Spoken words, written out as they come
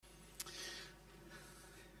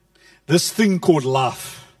This thing called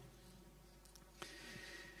life,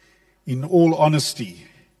 in all honesty,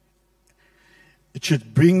 it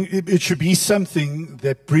should be something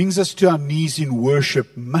that brings us to our knees in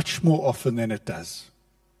worship much more often than it does.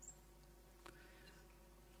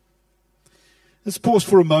 Let's pause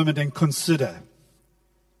for a moment and consider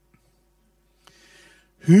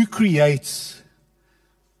who creates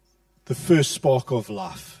the first spark of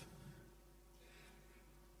life.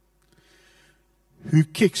 Who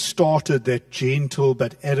kick-started that gentle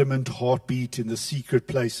but adamant heartbeat in the secret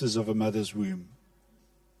places of a mother's womb?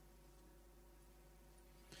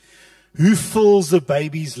 Who fills a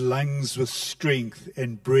baby's lungs with strength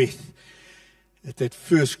and breath at that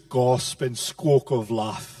first gasp and squawk of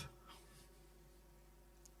life?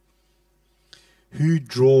 Who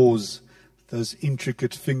draws those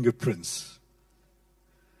intricate fingerprints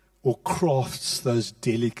or crafts those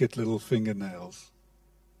delicate little fingernails?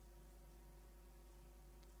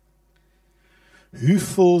 Who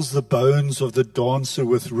fills the bones of the dancer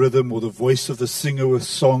with rhythm, or the voice of the singer with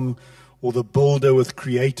song, or the builder with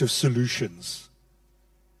creative solutions?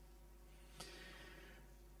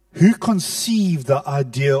 Who conceived the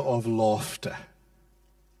idea of laughter,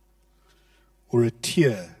 or a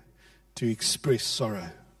tear to express sorrow?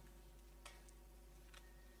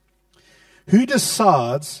 Who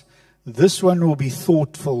decides this one will be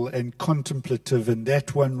thoughtful and contemplative, and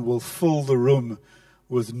that one will fill the room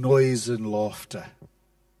with noise and laughter?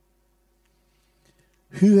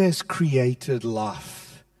 Who has created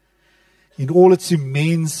life in all its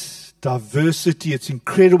immense diversity, its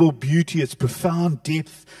incredible beauty, its profound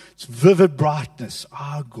depth, its vivid brightness?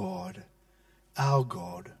 Our God, our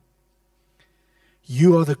God.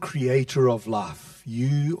 You are the creator of life.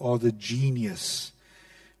 You are the genius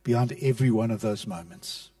beyond every one of those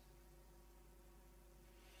moments.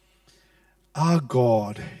 Our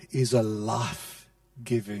God is a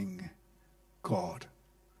life-giving God.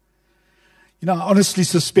 You know, I honestly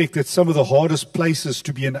suspect that some of the hardest places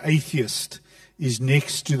to be an atheist is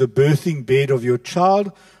next to the birthing bed of your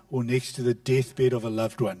child or next to the deathbed of a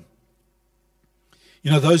loved one. You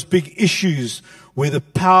know, those big issues where the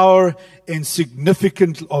power and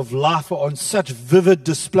significance of life are on such vivid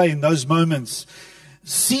display in those moments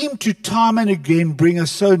seem to time and again bring us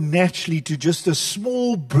so naturally to just a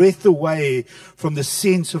small breath away from the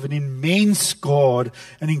sense of an immense God,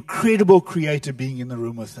 an incredible Creator being in the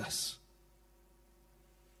room with us.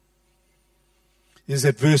 There's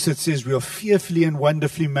that verse that says we are fearfully and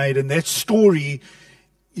wonderfully made, and that story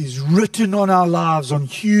is written on our lives, on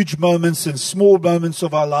huge moments and small moments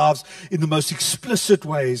of our lives in the most explicit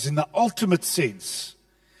ways, in the ultimate sense.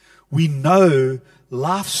 We know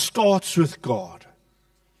life starts with God.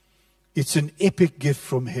 It's an epic gift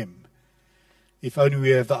from Him. If only we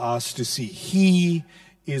have the eyes to see. He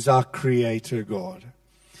is our Creator God.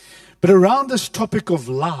 But around this topic of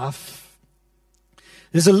life,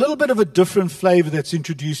 there's a little bit of a different flavor that's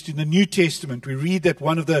introduced in the New Testament. We read that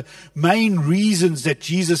one of the main reasons that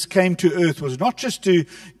Jesus came to earth was not just to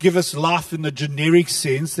give us life in the generic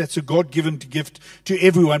sense. That's a God-given gift to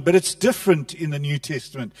everyone, but it's different in the New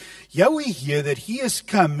Testament. Here we hear that He has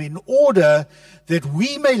come in order that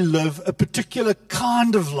we may live a particular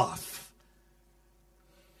kind of life.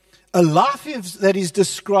 A life that is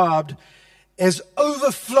described as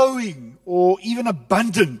overflowing or even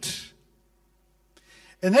abundant.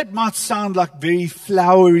 And that might sound like very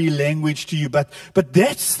flowery language to you, but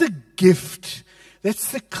that's the gift.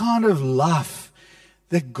 That's the kind of life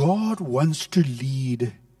that God wants to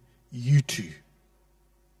lead you to.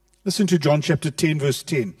 Listen to John chapter 10, verse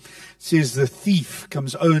 10. It says, the thief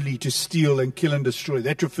comes only to steal and kill and destroy.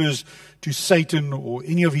 That refers to Satan or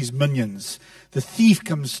any of his minions. The thief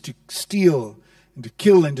comes to steal and to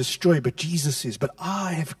kill and destroy. But Jesus says, but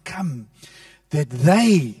I have come that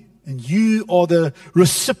they, and you are the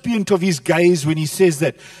recipient of His gaze when He says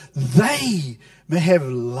that, they may have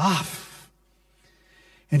life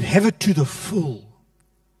and have it to the full.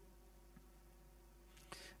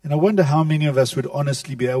 And I wonder how many of us would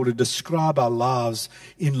honestly be able to describe our lives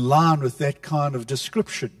in line with that kind of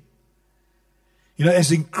description. You know,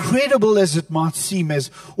 as incredible as it might seem,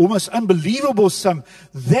 as almost unbelievable some,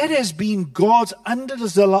 that has been God's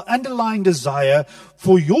underlying desire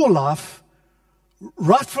for your life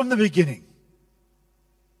right from the beginning.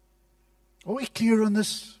 Are we clear on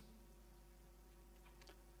this?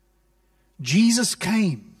 Jesus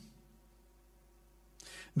came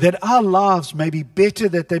that our lives may be better,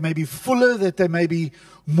 that they may be fuller, that they may be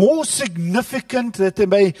more significant, that they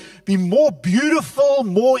may be more beautiful,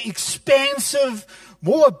 more expansive,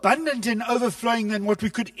 more abundant and overflowing than what we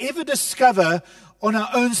could ever discover on our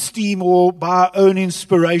own steam or by our own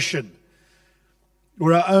inspiration.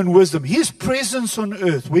 or our own wisdom. His presence on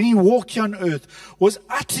earth, when he walked here on earth, was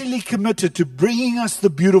utterly committed to bringing us the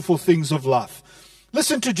beautiful things of life.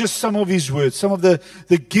 Listen to just some of his words, some of the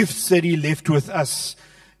gifts that he left with us,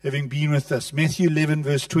 having been with us. Matthew 11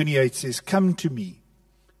 verse 28 says, "Come to me,"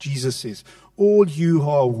 Jesus says, "all you who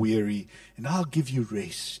are weary, and I'll give you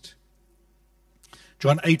rest."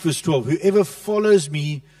 John 8 verse 12, "Whoever follows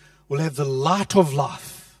me will have the light of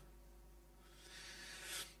life."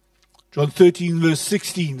 John 13 verse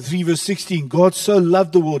 16, 3 verse 16, "God so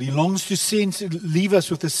loved the world." He longs to leave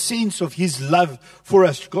us with a sense of his love for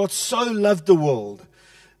us. God so loved the world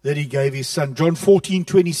that he gave his son. John 14,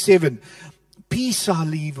 27, "Peace I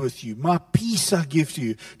leave with you, my peace I give to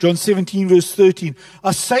you." John 17 verse 13,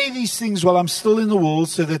 "I say these things while I'm still in the world,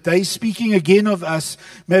 so that they, speaking again of us,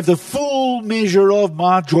 may have the full measure of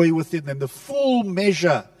my joy within them." The full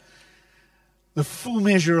measure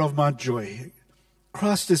of my joy.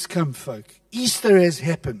 Christ has come, folk. Easter has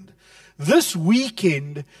happened. This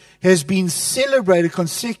weekend has been celebrated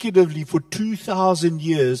consecutively for 2,000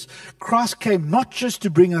 years. Christ came not just to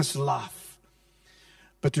bring us life,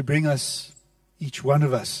 but to bring us, each one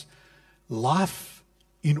of us, life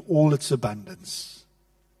in all its abundance.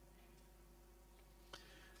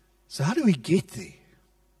 So how do we get there?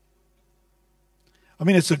 I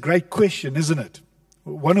mean, it's a great question, isn't it?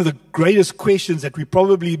 One of the greatest questions that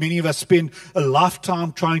many of us spend a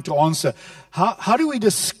lifetime trying to answer. How do we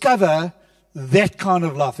discover that kind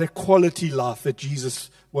of life, that quality life that Jesus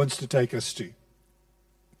wants to take us to?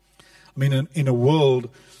 I mean, in a world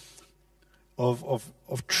of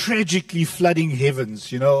tragically flooding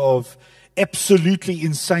heavens, of absolutely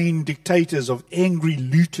insane dictators, of angry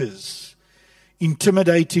looters,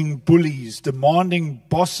 intimidating bullies, demanding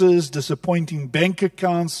bosses, disappointing bank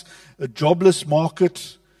accounts, a jobless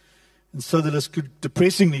market, and so the list could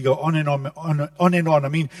depressingly go on and on. I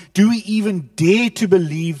mean, do we even dare to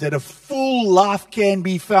believe that a full life can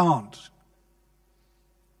be found?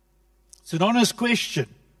 It's an honest question.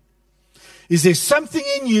 Is there something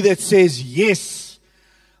in you that says, yes,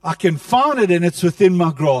 I can find it and it's within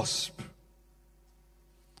my grasp?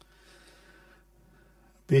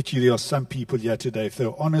 I bet you there are some people here today, if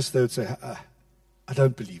they're honest, they would say, I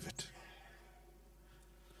don't believe it.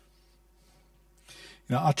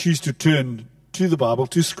 I choose to turn to the Bible,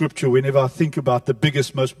 to Scripture, whenever I think about the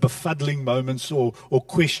biggest, most befuddling moments or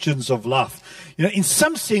questions of life. In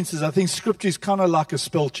some senses, I think Scripture is kind of like a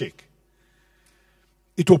spell check.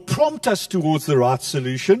 It will prompt us towards the right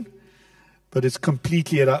solution, but it's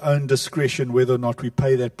completely at our own discretion whether or not we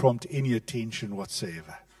pay that prompt any attention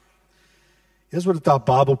whatsoever. Here's what our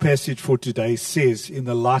Bible passage for today says in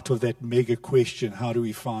the light of that mega question, how do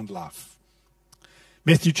we find life?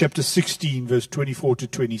 Matthew chapter 16, verse 24 to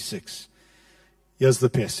 26. Here's the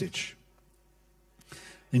passage.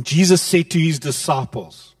 And Jesus said to his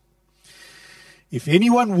disciples, "If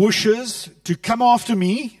anyone wishes to come after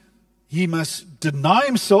me, he must deny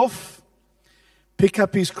himself, pick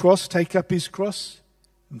up his cross, take up his cross,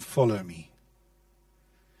 and follow me.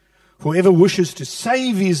 Whoever wishes to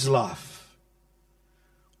save his life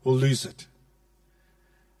will lose it.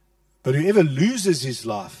 But whoever loses his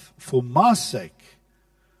life for my sake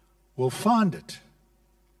will find it.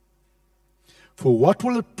 For what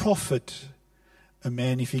will it profit a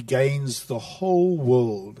man if he gains the whole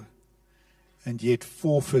world and yet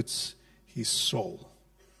forfeits his soul?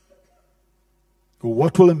 Or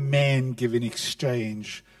what will a man give in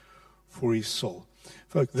exchange for his soul?"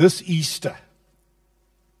 Folks, this Easter,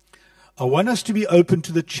 I want us to be open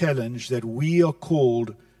to the challenge that we are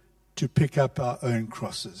called to pick up our own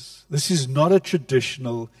crosses. This is not a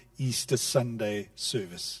traditional Easter Sunday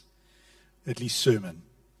service, at least sermon,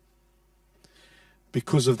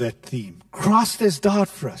 because of that theme. Christ has died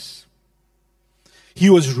for us. He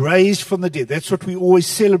was raised from the dead. That's what we always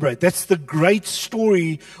celebrate. That's the great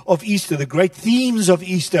story of Easter, the great themes of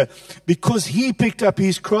Easter. Because he picked up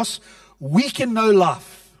his cross, we can know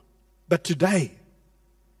life. But today,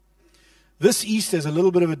 this Easter is a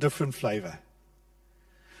little bit of a different flavor.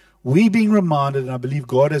 We're being reminded, and I believe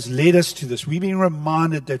God has led us to this, we're being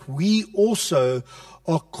reminded that we also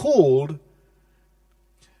are called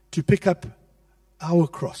to pick up our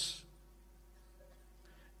cross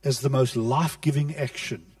as the most life-giving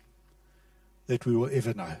action that we will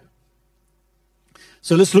ever know.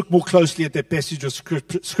 So let's look more closely at that passage of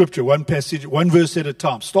Scripture, one verse at a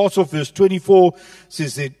time. Starts off verse 24,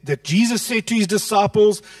 says that Jesus said to his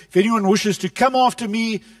disciples, "If anyone wishes to come after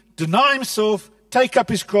me, deny himself, take up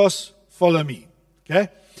his cross, follow me." Okay?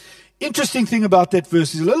 Interesting thing about that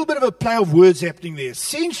verse is a little bit of a play of words happening there.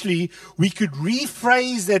 Essentially, we could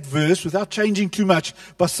rephrase that verse without changing too much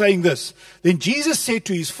by saying this. Then Jesus said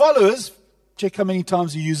to his followers, Check how many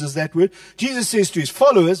times he uses that word. Jesus says to his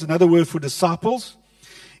followers, another word for disciples,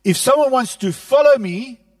 if someone wants to follow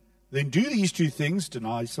me, then do these two things,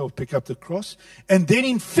 deny yourself, pick up the cross, and then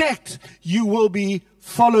in fact, you will be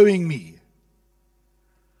following me.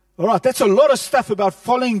 All right, that's a lot of stuff about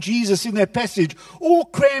following Jesus in that passage, all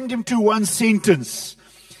crammed into one sentence.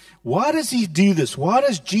 Why does he do this? Why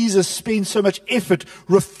does Jesus spend so much effort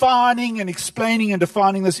refining and explaining and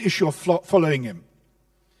defining this issue of following him?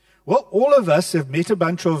 Well, all of us have met a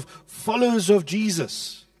bunch of followers of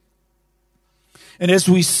Jesus. And as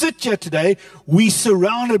we sit here today, we're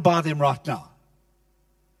surrounded by them right now.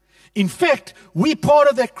 In fact, we're part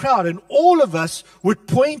of that crowd, and all of us would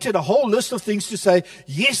point at a whole list of things to say,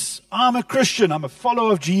 yes, I'm a Christian, I'm a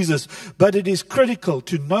follower of Jesus, but it is critical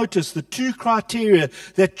to notice the two criteria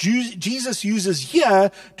that Jesus uses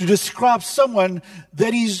here to describe someone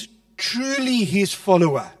that is truly his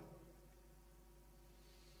follower.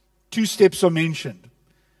 Two steps are mentioned. It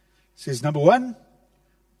says, number one,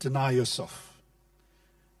 deny yourself.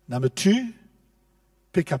 Number two,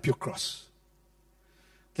 pick up your cross.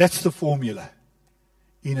 That's the formula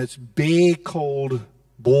in its bare, cold,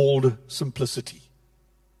 bald simplicity.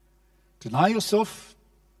 Deny yourself,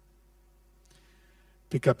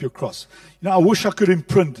 pick up your cross. You know, I wish I could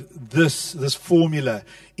imprint this formula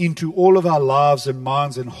into all of our lives and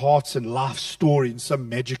minds and hearts and life story in some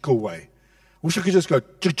magical way. I wish I could just go,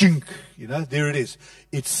 cha-chink, you know, there it is.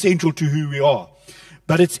 It's central to who we are.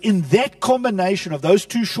 But it's in that combination of those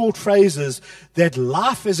two short phrases that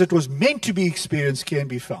life as it was meant to be experienced can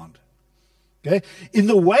be found. Okay? In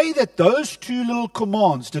the way that those two little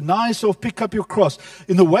commands, deny yourself, pick up your cross,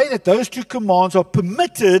 in the way that those two commands are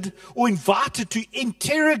permitted or invited to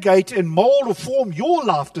interrogate and mold or form your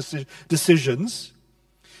life decisions,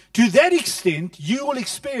 to that extent, you will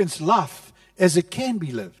experience life as it can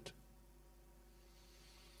be lived.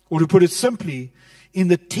 Or to put it simply, in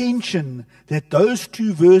the tension that those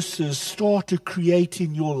two verses start to create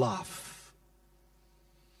in your life.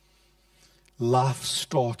 Life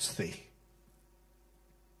starts there.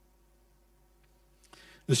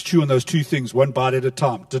 Let's chew on those two things, one bite at a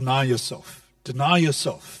time. Deny yourself. Deny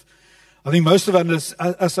yourself. I think most of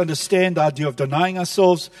us understand the idea of denying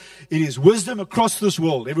ourselves. It is wisdom across this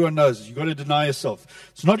world. Everyone knows you've got to deny yourself.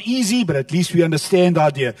 It's not easy, but at least we understand the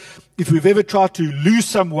idea. If we've ever tried to lose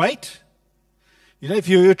some weight, you know, if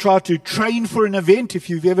you've ever tried to train for an event, if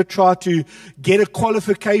you've ever tried to get a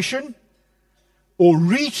qualification or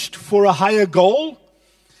reached for a higher goal,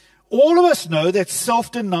 all of us know that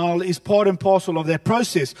self-denial is part and parcel of that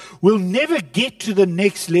process. We'll never get to the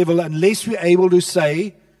next level unless we're able to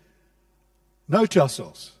say no to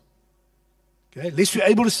ourselves. Okay? Unless we're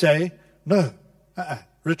able to say, no,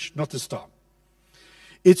 Rich, not this time.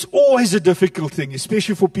 It's always a difficult thing,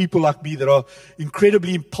 especially for people like me that are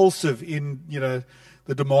incredibly impulsive in, you know,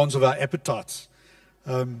 the demands of our appetites.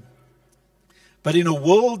 But in a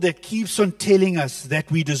world that keeps on telling us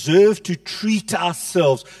that we deserve to treat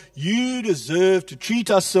ourselves, you deserve to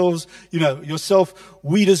treat ourselves, you know, yourself,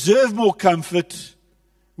 we deserve more comfort,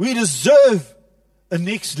 we deserve a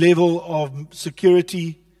next level of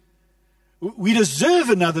security, we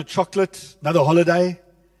deserve another chocolate, another holiday.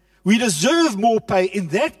 We deserve more pay. In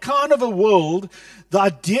that kind of a world, the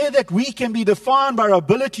idea that we can be defined by our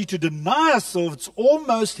ability to deny ourselves is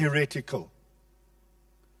almost heretical.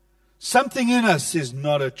 Something in us says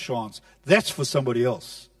not a chance. That's for somebody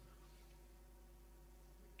else.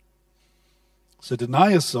 So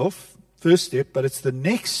deny yourself, first step, but it's the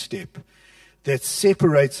next step that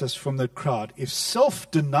separates us from the crowd. If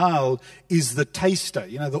self-denial is the taster,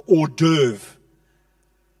 you know, the hors d'oeuvre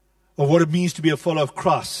of what it means to be a follower of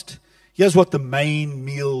Christ, here's what the main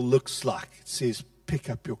meal looks like. It says, pick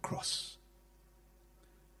up your cross.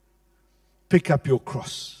 Pick up your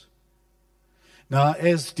cross. Now,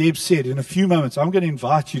 as Deb said, in a few moments, I'm going to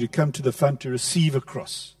invite you to come to the front to receive a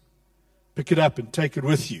cross. Pick it up and take it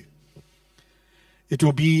with you. It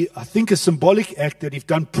will be, I think, a symbolic act that, if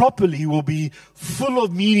done properly, will be full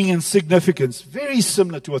of meaning and significance, very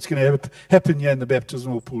similar to what's going to happen here in the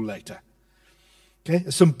baptismal pool later. Okay,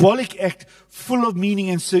 a symbolic act full of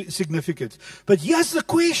meaning and significance. But here's the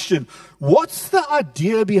question. What's the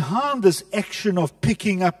idea behind this action of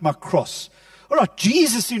picking up my cross? All right,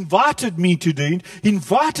 Jesus invited me to do it,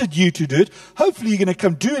 invited you to do it. Hopefully you're going to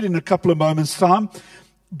come do it in a couple of moments' time.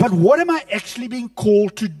 But what am I actually being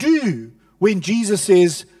called to do when Jesus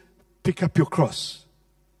says, pick up your cross?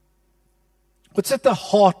 What's at the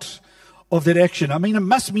heart of that action? I mean, it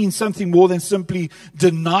must mean something more than simply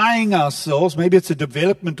denying ourselves. Maybe it's a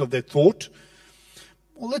development of that thought.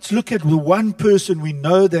 Well, let's look at the one person we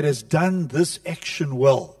know that has done this action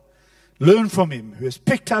well. Learn from him, who has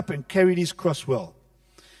picked up and carried his cross well.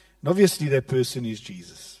 And obviously that person is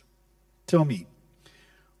Jesus. Tell me,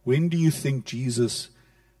 when do you think Jesus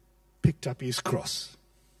picked up his cross?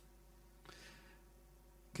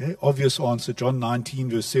 Okay, obvious answer, John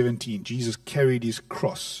 19, verse 17. Jesus carried his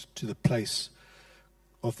cross to the place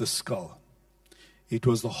of the skull. It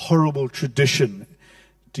was the horrible tradition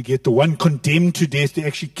to get the one condemned to death to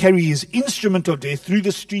actually carry his instrument of death through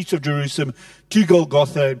the streets of Jerusalem to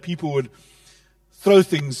Golgotha, and people would throw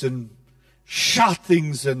things and shout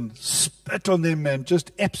things and spit on them and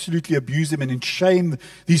just absolutely abuse them and shame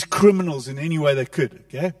these criminals in any way they could.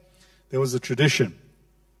 Okay, there was a tradition.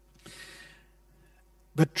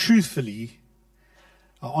 But truthfully,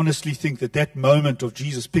 I honestly think that moment of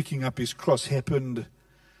Jesus picking up his cross happened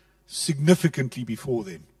significantly before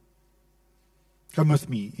then. Come with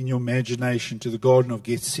me in your imagination to the Garden of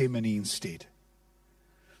Gethsemane instead.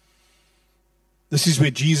 This is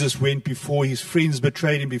where Jesus went before his friends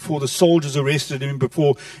betrayed him, before the soldiers arrested him,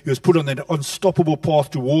 before he was put on that unstoppable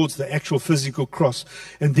path towards the actual physical cross.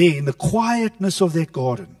 And there, in the quietness of that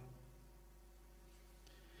garden,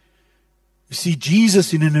 you see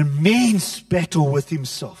Jesus in an immense battle with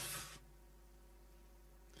himself.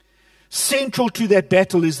 Central to that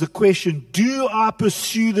battle is the question, do I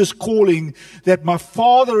pursue this calling that my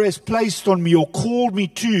Father has placed on me or called me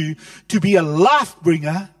to be a life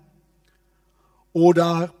bringer, or do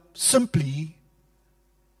I simply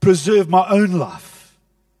preserve my own life?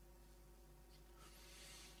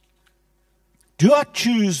 Do I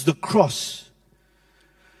choose the cross?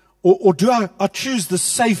 Or do I choose the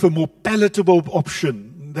safer, more palatable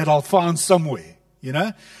option that I'll find somewhere? You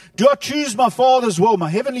know? Do I choose my Father's will,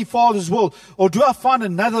 my Heavenly Father's will? Or do I find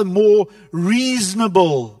another more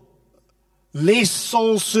reasonable, less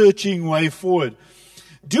soul-searching way forward?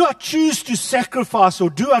 Do I choose to sacrifice,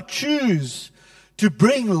 or do I choose to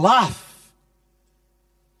bring life?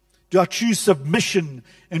 Do I choose submission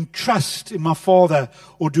and trust in my Father,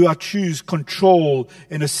 or do I choose control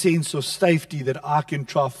and a sense of safety that I can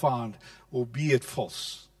try to find, albeit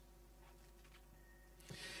false?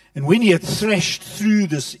 And when he had thrashed through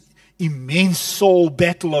this immense soul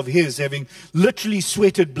battle of his, having literally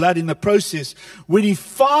sweated blood in the process, when he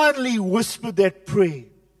finally whispered that prayer,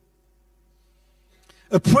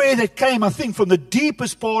 a prayer that came, I think, from the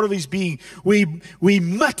deepest part of his being, where he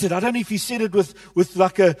muttered. I don't know if he said it with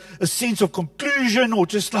like a sense of conclusion or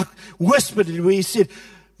just like whispered it, where he said,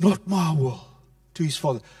 not my will, to his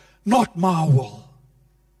Father. Not my will.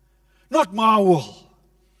 Not my will.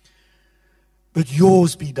 But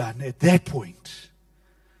yours be done. At that point,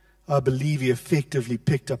 I believe he effectively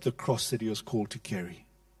picked up the cross that he was called to carry.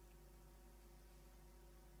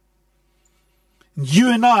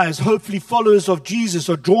 You and I, as hopefully followers of Jesus,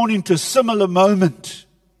 are drawn into a similar moment.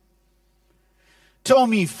 Tell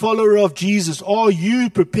me, follower of Jesus, are you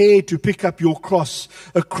prepared to pick up your cross,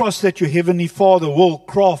 a cross that your Heavenly Father will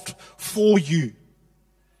craft for you?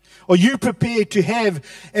 Are you prepared to have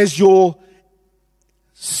as your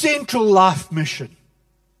central life mission,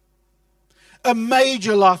 a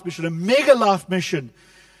major life mission, a mega life mission,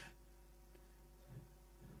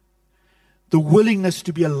 the willingness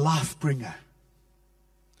to be a life bringer?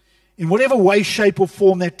 In whatever way, shape, or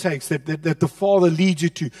form that takes, that the Father leads you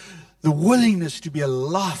to, the willingness to be a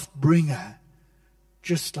life bringer,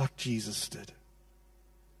 just like Jesus did.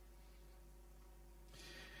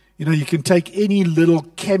 You know, you can take any little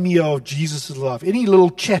cameo of Jesus' life, any little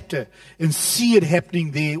chapter, and see it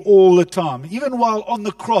happening there all the time. Even while on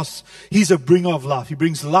the cross, he's a bringer of life. He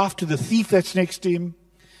brings life to the thief that's next to him.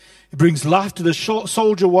 He brings life to the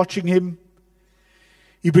soldier watching him.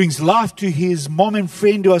 He brings life to his mom and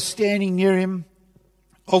friend who are standing near him.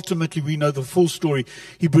 Ultimately, we know the full story.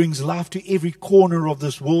 He brings life to every corner of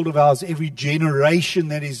this world of ours, every generation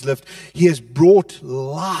that is lived. He has brought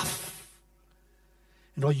life.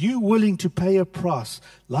 And are you willing to pay a price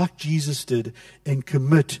like Jesus did and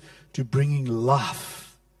commit to bringing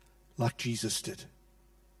life like Jesus did?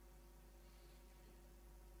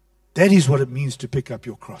 That is what it means to pick up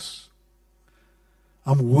your cross.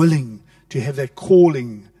 I'm willing to have that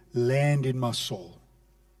calling land in my soul,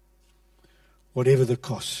 whatever the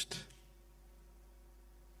cost.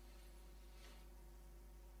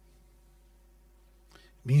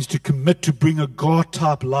 It means to commit to bring a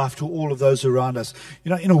God-type life to all of those around us.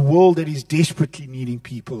 You know, in a world that is desperately needing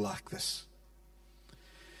people like this.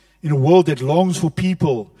 In a world that longs for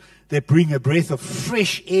people that bring a breath of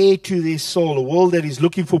fresh air to their soul. A world that is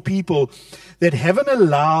looking for people that haven't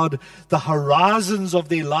allowed the horizons of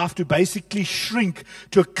their life to basically shrink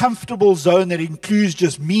to a comfortable zone that includes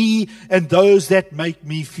just me and those that make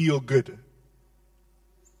me feel good.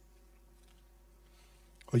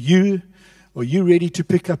 Are you ready to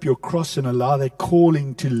pick up your cross and allow that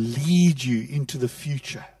calling to lead you into the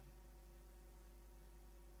future?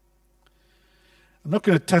 I'm not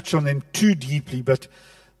going to touch on them too deeply, but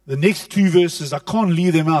the next two verses, I can't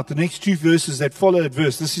leave them out. The next two verses that follow that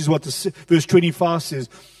verse, this is what verse 25 says.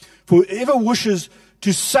 For whoever wishes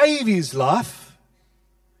to save his life,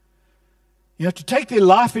 to take their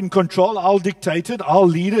life in control, I'll dictate it, I'll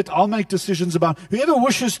lead it, I'll make decisions about it. Whoever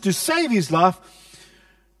wishes to save his life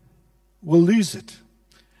will lose it.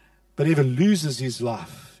 But whoever loses his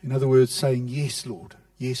life, in other words, saying, yes, Lord,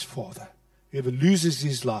 yes, Father, whoever loses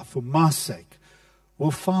his life for my sake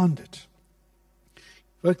will find it.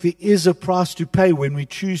 Look, there is a price to pay when we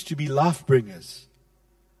choose to be life bringers.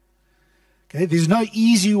 Okay, there's no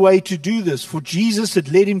easy way to do this. For Jesus,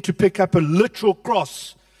 it led him to pick up a literal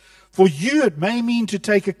cross. For you, it may mean to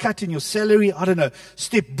take a cut in your salary. I don't know,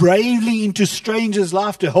 step bravely into strangers'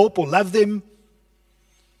 life to help or love them.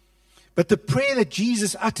 But the prayer that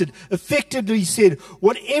Jesus uttered effectively said,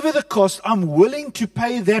 whatever the cost, I'm willing to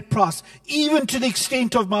pay that price, even to the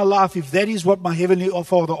extent of my life, if that is what my Heavenly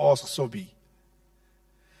Father asks of me.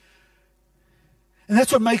 And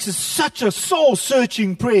that's what makes it such a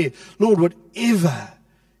soul-searching prayer. Lord, whatever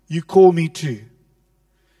you call me to,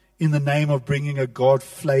 in the name of bringing a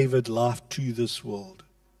God-flavored life to this world.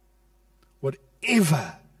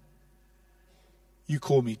 Whatever you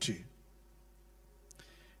call me to.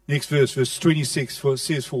 Next verse, verse 26,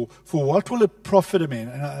 says, For what will it profit a man?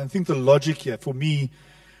 And I think the logic here, for me,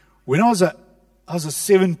 when I was a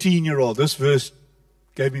 17-year-old, this verse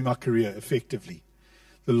gave me my career, effectively.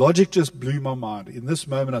 The logic just blew my mind. In this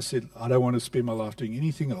moment, I said, I don't want to spend my life doing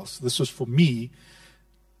anything else. This was, for me,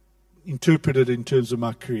 interpreted in terms of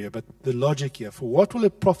my career. But the logic here, for what will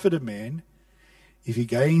it profit a man if he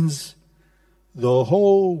gains the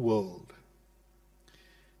whole world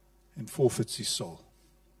and forfeits his soul?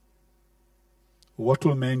 What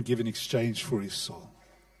will a man give in exchange for his soul?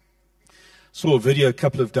 I saw a video a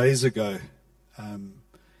couple of days ago,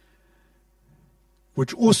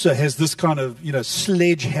 which also has this kind of,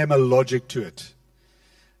 sledgehammer logic to it.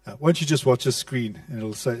 Why don't you just watch the screen and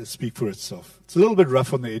it'll speak for itself. It's a little bit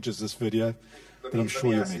rough on the edges, this video, but I'm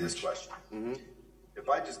sure you'll manage. This question. Mm-hmm. If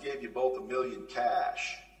I just gave you both $1 million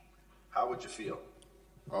cash, how would you feel?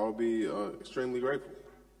 I would be extremely grateful.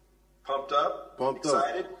 Pumped up? Pumped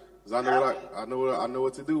excited? up. Because I know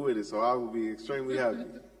what to do with it, so I would be extremely happy.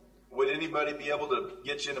 Would anybody be able to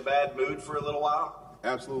get you in a bad mood for a little while?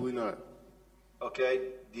 Absolutely not. Okay.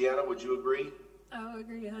 Deanna, would you agree? I would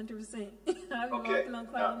agree 100%. I'd be walking on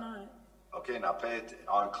cloud nine. Okay, now pay it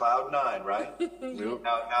on cloud nine, right? Yep.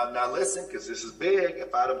 Now listen, because this is big.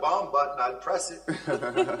 If I had a bomb button, I'd press it.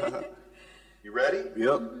 You ready?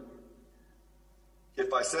 Yep.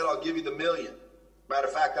 If I said I'll give you the $1 million, matter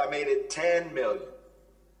of fact, I made it 10 million.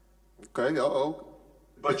 Okay,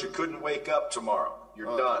 But you couldn't wake up tomorrow.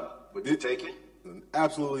 You're done. Would you take it?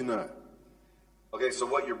 Absolutely not. Okay, so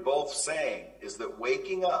what you're both saying is that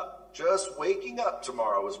just waking up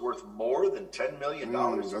tomorrow is worth more than $10 million.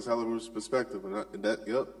 That's how it was perspective. And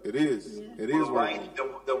it is. Yeah. It is worth it.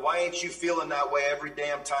 Then why ain't you feeling that way every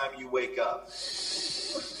damn time you wake up?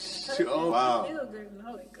 Oh, wow.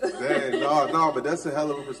 Dang, no, but that's a hell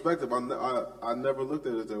of a perspective. I never looked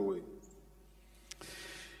at it that way.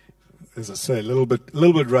 As I say, a little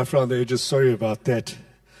bit rough around the edges. Sorry about that.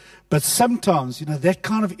 But sometimes, that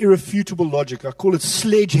kind of irrefutable logic, I call it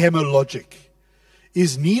sledgehammer logic,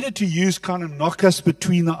 is needed to use kind of knock us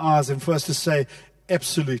between the eyes and for us to say,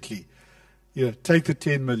 absolutely, take the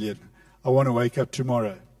 10 million. I want to wake up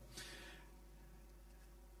tomorrow.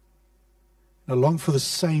 I long for the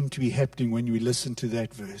same to be happening when we listen to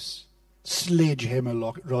that verse. Sledgehammer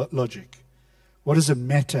logic. What does it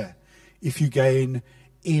matter if you gain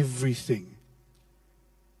everything?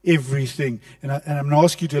 Everything. And I'm going to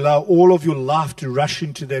ask you to allow all of your life to rush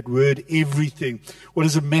into that word, everything. What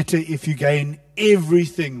does it matter if you gain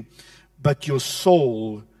everything, but your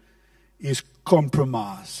soul is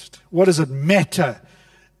compromised? What does it matter,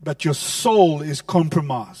 but your soul is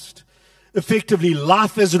compromised? Effectively,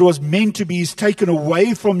 life as it was meant to be is taken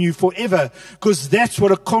away from you forever, because that's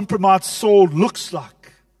what a compromised soul looks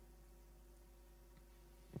like.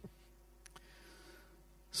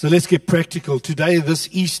 So let's get practical. Today, this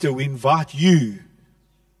Easter, we invite you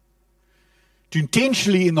to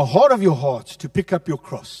intentionally, in the heart of your heart, to pick up your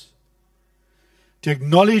cross, to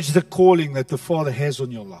acknowledge the calling that the Father has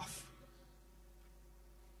on your life.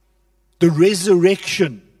 The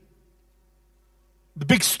resurrection, the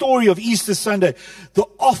big story of Easter Sunday, the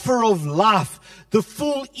offer of life, the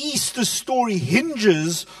full Easter story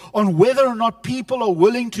hinges on whether or not people are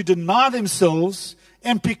willing to deny themselves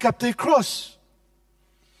and pick up their cross.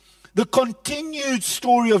 The continued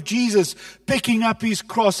story of Jesus picking up his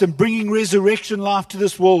cross and bringing resurrection life to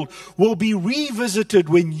this world will be revisited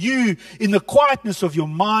when you, in the quietness of your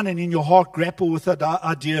mind and in your heart, grapple with that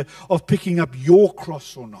idea of picking up your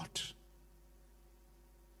cross or not.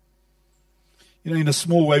 You know, in a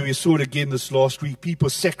small way, we saw it again this last week. People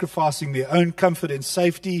sacrificing their own comfort and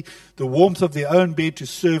safety, the warmth of their own bed to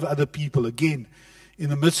serve other people again in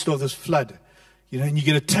the midst of this flood. You know, and you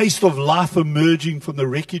get a taste of life emerging from the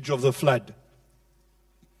wreckage of the flood.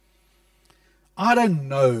 I don't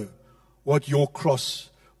know what your cross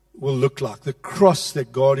will look like, the cross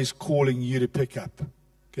that God is calling you to pick up.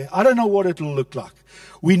 Okay? I don't know what it will look like.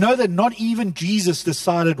 We know that not even Jesus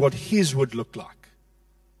decided what his would look like.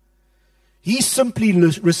 He simply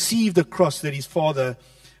received the cross that his Father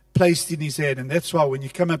placed in his hand. And that's why when you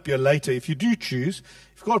come up here later, if you do choose,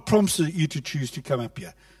 if God prompts you to choose to come up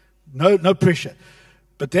here, no pressure.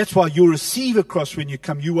 But that's why you'll receive a cross when you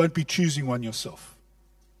come. You won't be choosing one yourself.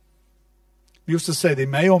 We used to say there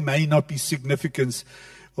may or may not be significance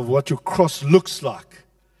of what your cross looks like.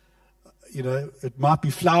 You know, it might be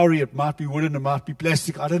flowery, it might be wooden, it might be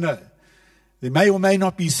plastic. I don't know. There may or may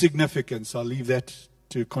not be significance. I'll leave that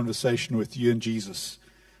to a conversation with you and Jesus.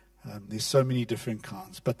 There's so many different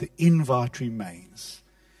kinds. But the invite remains.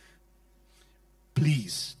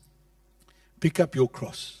 Please, pick up your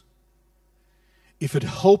cross. If it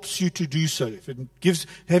helps you to do so, if it gives,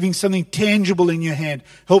 having something tangible in your hand,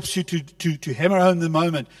 helps you to hammer home the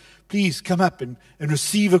moment, please come up and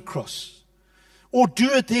receive a cross. Or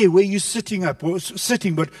do it there where you're sitting,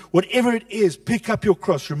 but whatever it is, pick up your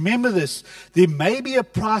cross. Remember this, there may be a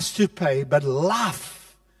price to pay, but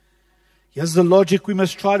life, here's the logic we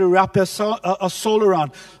must try to wrap our soul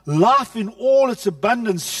around. Life in all its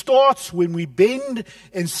abundance starts when we bend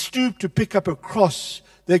and stoop to pick up a cross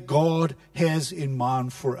that God has in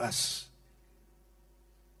mind for us.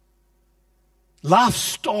 Life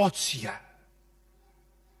starts here.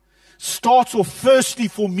 Starts off firstly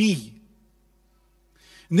for me.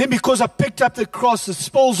 And then because I picked up the cross, it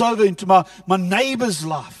spills over into my neighbor's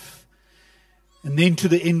life. And then to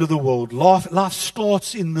the end of the world. Life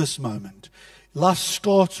starts in this moment. Life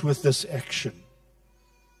starts with this action.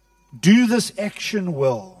 Do this action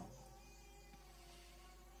well.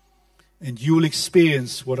 And you will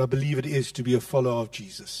experience what I believe it is to be a follower of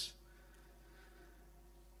Jesus.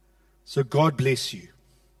 So God bless you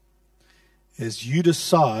as you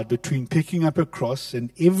decide between picking up a cross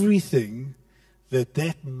and everything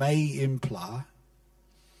that may imply,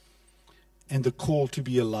 and the call to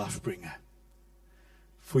be a life bringer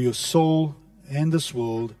for your soul and this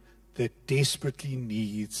world that desperately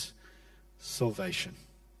needs salvation.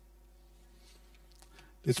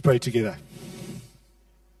 Let's pray together.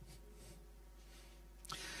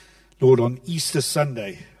 Lord, on Easter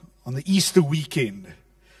Sunday, on the Easter weekend,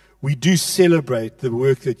 we do celebrate the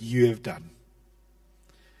work that you have done.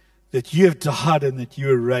 That you have died and that you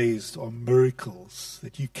were raised are miracles.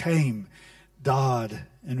 That you came, died,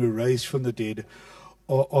 and were raised from the dead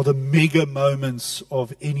are the mega moments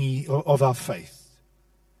of our faith.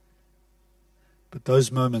 But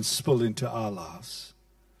those moments spill into our lives.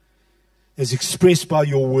 As expressed by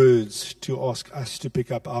your words to ask us to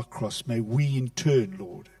pick up our cross, may we in turn,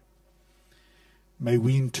 Lord, may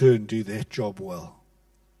we in turn do that job well.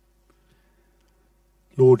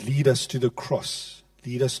 Lord, lead us to the cross.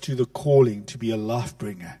 Lead us to the calling to be a life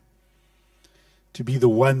bringer. To be the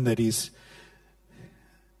one that is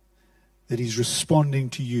responding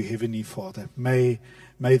to you, Heavenly Father. May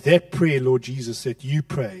that prayer, Lord Jesus, that you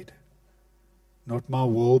prayed, not my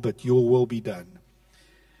will, but your will be done.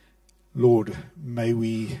 Lord, may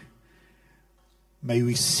we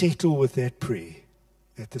settle with that prayer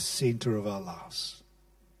at the center of our lives.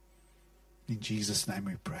 In Jesus' name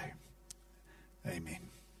we pray. Amen.